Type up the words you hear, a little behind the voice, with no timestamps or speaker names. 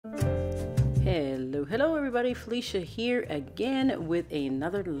Hello everybody, Felicia here again with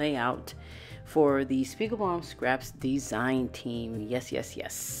another layout for the Spiegelbaum Scraps design team.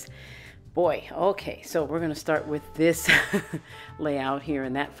 Yes. Boy, okay, so we're going to start with this layout here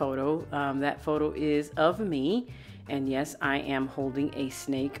in that photo. That photo is of me, and yes, I am holding a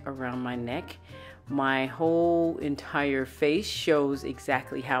snake around my neck. My whole entire face shows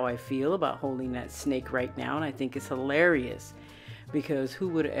exactly how I feel about holding that snake right now, and I think it's hilarious. Because who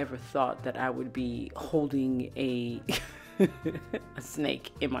would have ever thought that I would be holding a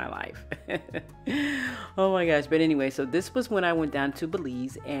snake in my life? Oh my gosh. But anyway, so this was when I went down to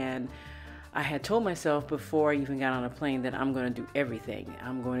Belize, and I had told myself before I even got on a plane that I'm going to do everything.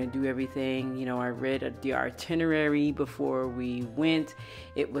 I'm going to do everything. You know, I read the itinerary before we went.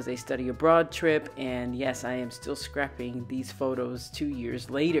 It was a study abroad trip, and yes, I am still scrapping these photos 2 years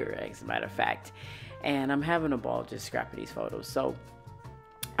later, as a matter of fact. And I'm having a ball just scrapping these photos. So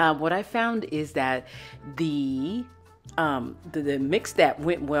what I found is that the mix that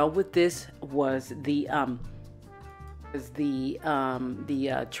went well with this was the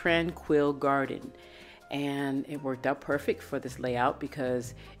Tranquil Garden, and it worked out perfect for this layout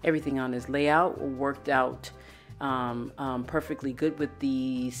because everything on this layout worked out perfectly good with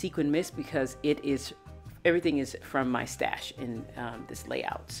the sequin mist, because everything is from my stash in this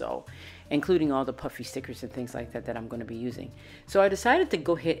layout, so including all the puffy stickers and things like that that I'm going to be using. So I decided to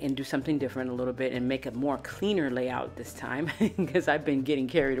go ahead and do something different a little bit and make a more cleaner layout this time because I've been getting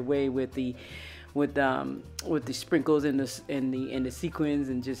carried away with the sprinkles and the sequins,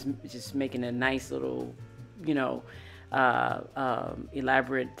 and just making a nice little, you know,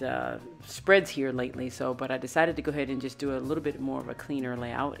 elaborate spreads here lately. But I decided to go ahead and just do a little bit more of a cleaner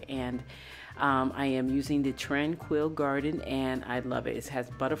layout, and I am using the Tranquil Garden, and I love it. It has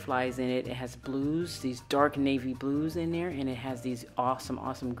butterflies in it. It has blues, these dark navy blues in there, and it has these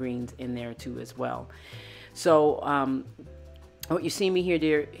awesome greens in there too as well. So what you see me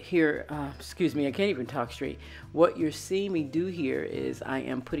excuse me, I can't even talk straight. What you're seeing me do here is I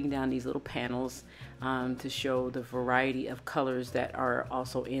am putting down these little panels to show the variety of colors that are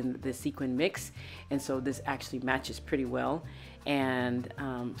also in the sequin mix, and so this actually matches pretty well. And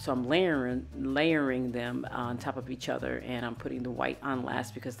so I'm layering them on top of each other, and I'm putting the white on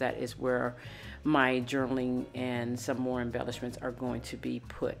last because that is where my journaling and some more embellishments are going to be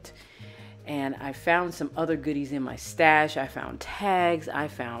put. And I found some other goodies in my stash. I found tags, I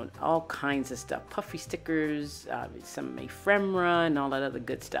found all kinds of stuff, puffy stickers, some ephemera, and all that other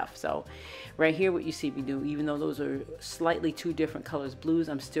good stuff. So right here, what you see me do, even though those are slightly two different colors blues,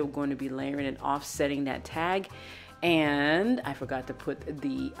 I'm still going to be layering and offsetting that tag. And I forgot to put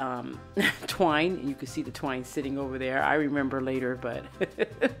the twine. You can see the twine sitting over there. I remember later, but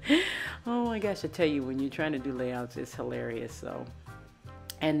oh my gosh, I tell you, when you're trying to do layouts, it's hilarious. So,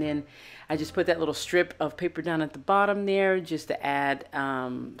 and then I just put that little strip of paper down at the bottom there just to add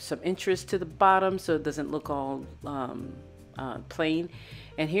some interest to the bottom so it doesn't look all plain.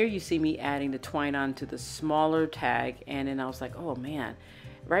 And here you see me adding the twine onto the smaller tag, and then I was like, oh man.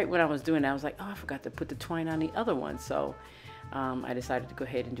 Right when I was doing that, I was like, oh, I forgot to put the twine on the other one. So I decided to go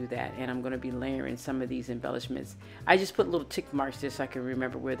ahead and do that. And I'm going to be layering some of these embellishments. I just put little tick marks just so I can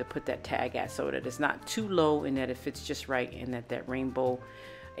remember where to put that tag at, so that it's not too low and that it fits just right, and that rainbow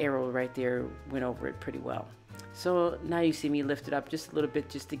arrow right there went over it pretty well. So now you see me lift it up just a little bit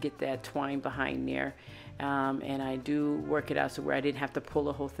just to get that twine behind there. And I do work it out so where I didn't have to pull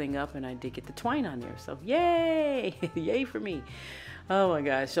the whole thing up, and I did get the twine on there. So yay! Yay for me. Oh my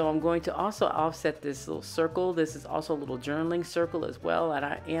gosh. So I'm going to also offset this little circle. This is also a little journaling circle as well. And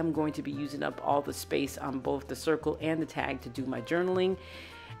I am going to be using up all the space on both the circle and the tag to do my journaling.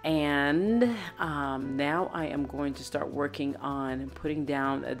 And now I am going to start working on putting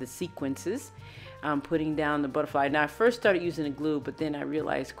down the sequences. I'm putting down the butterfly. Now I first started using the glue, but then I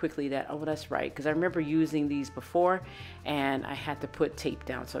realized quickly that, oh, that's right, because I remember using these before and I had to put tape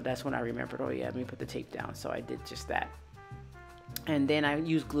down. So that's when I remembered, oh yeah, let me put the tape down. So I did just that. And then I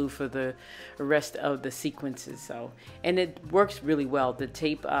use glue for the rest of the sequences. So, and it works really well. The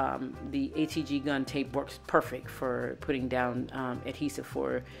tape, the ATG gun tape works perfect for putting down adhesive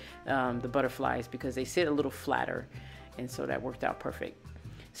for the butterflies, because they sit a little flatter, and so that worked out perfect.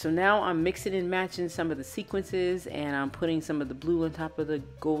 So now I'm mixing and matching some of the sequences, and I'm putting some of the blue on top of the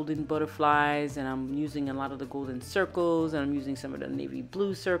golden butterflies, and I'm using a lot of the golden circles, and I'm using some of the navy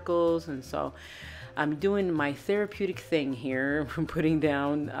blue circles. And so I'm doing my therapeutic thing here, putting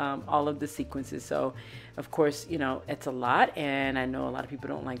down all of the sequences. So of course, you know, it's a lot, and I know a lot of people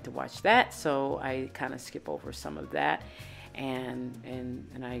don't like to watch that, so I kind of skip over some of that, and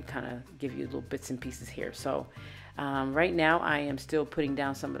I kind of give you little bits and pieces here. So Right now I am still putting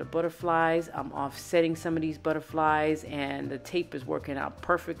down some of the butterflies. I'm offsetting some of these butterflies, and the tape is working out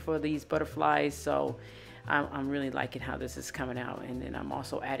perfect for these butterflies. So I'm really liking how this is coming out. And then I'm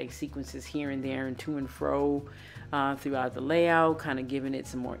also adding sequences here and there and to and fro throughout the layout, kind of giving it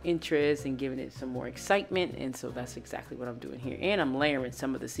some more interest and giving it some more excitement. And so that's exactly what I'm doing here. And I'm layering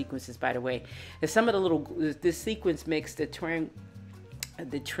some of the sequences, by the way. And some of the little, this sequence mix, the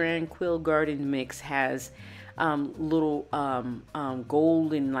Tranquil Garden mix has little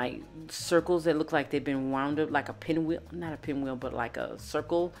golden like circles that look like they've been wound up like a pinwheel, not a pinwheel, but like a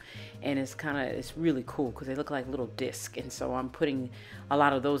circle. And it's really cool because they look like little discs. And so I'm putting a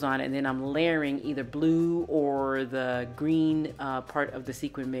lot of those on, and then I'm layering either blue or the green part of the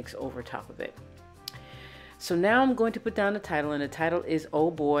sequin mix over top of it. So now I'm going to put down the title, and the title is Oh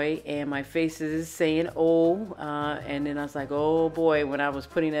Boy, and my face is saying oh, and then I was like, oh boy, when I was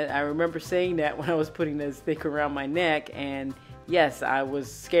putting that, I remember saying that when I was putting this stick around my neck, and yes, I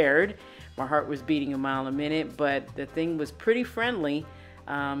was scared. My heart was beating a mile a minute, but the thing was pretty friendly.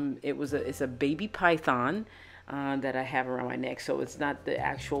 It's a baby python that I have around my neck, so it's not the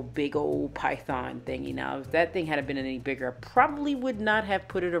actual big old python thingy. Now, if that thing had been any bigger, I probably would not have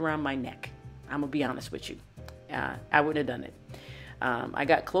put it around my neck. I'm gonna be honest with you. I wouldn't have done it. I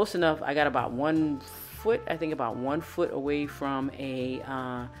got close enough. I got about 1 foot, I think about 1 foot away from a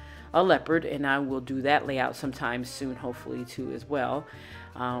leopard, and I will do that layout sometime soon, hopefully too as well.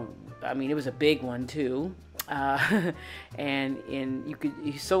 I mean, it was a big one too. And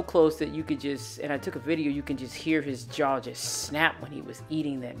he's so close that you could just, and I took a video, you can just hear his jaw just snap when he was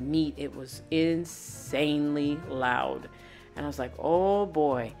eating that meat. It was insanely loud. And I was like, oh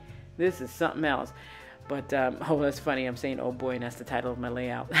boy, this is something else. But, oh, that's funny. I'm saying oh boy, and that's the title of my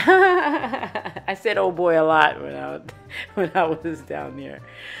layout. I said oh boy a lot when I was down there.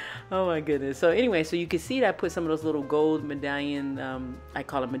 Oh my goodness. So anyway, so you can see that I put some of those little gold medallion, I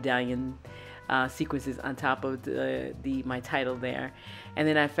call it medallion sequences on top of my title there. And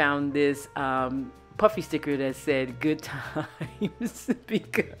then I found this puffy sticker that said good times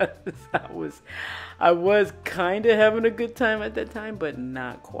because I was kind of having a good time at that time, but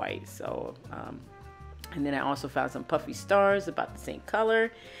not quite. So and then I also found some puffy stars about the same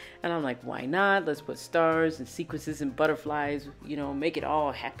color, and I'm like, why not? Let's put stars and sequences and butterflies, you know, make it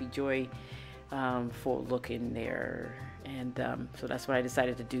all happy, joy full look in there. And so that's what I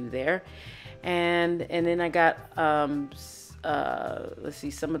decided to do there. And then I got let's see,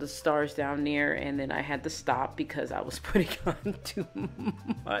 some of the stars down there, and then I had to stop because I was putting on too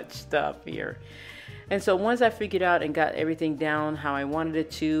much stuff here. And so once I figured out and got everything down how I wanted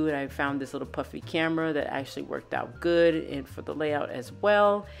it to, and I found this little puffy camera that actually worked out good and for the layout as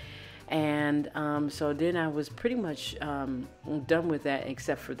well. And so then I was pretty much done with that,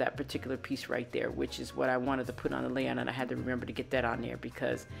 except for that particular piece right there, which is what I wanted to put on the layout, and I had to remember to get that on there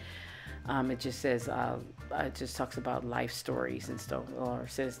because it just says, it just talks about life stories and stuff, or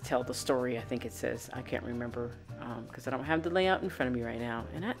it says tell the story, I think it says. I can't remember because I don't have the layout in front of me right now.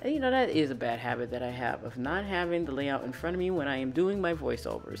 And you know, that is a bad habit that I have of not having the layout in front of me when I am doing my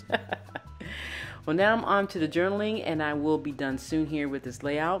voiceovers. Well, now I'm on to the journaling, and I will be done soon here with this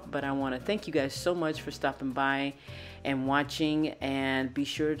layout. But I want to thank you guys so much for stopping by and watching, and be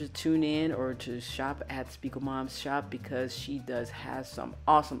sure to tune in or to shop at Spiegel Mom's shop because she does have some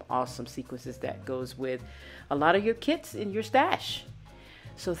awesome sequences that goes with a lot of your kits in your stash.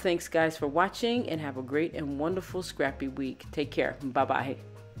 So thanks guys for watching, and have a great and wonderful scrappy week. Take care. Bye-bye.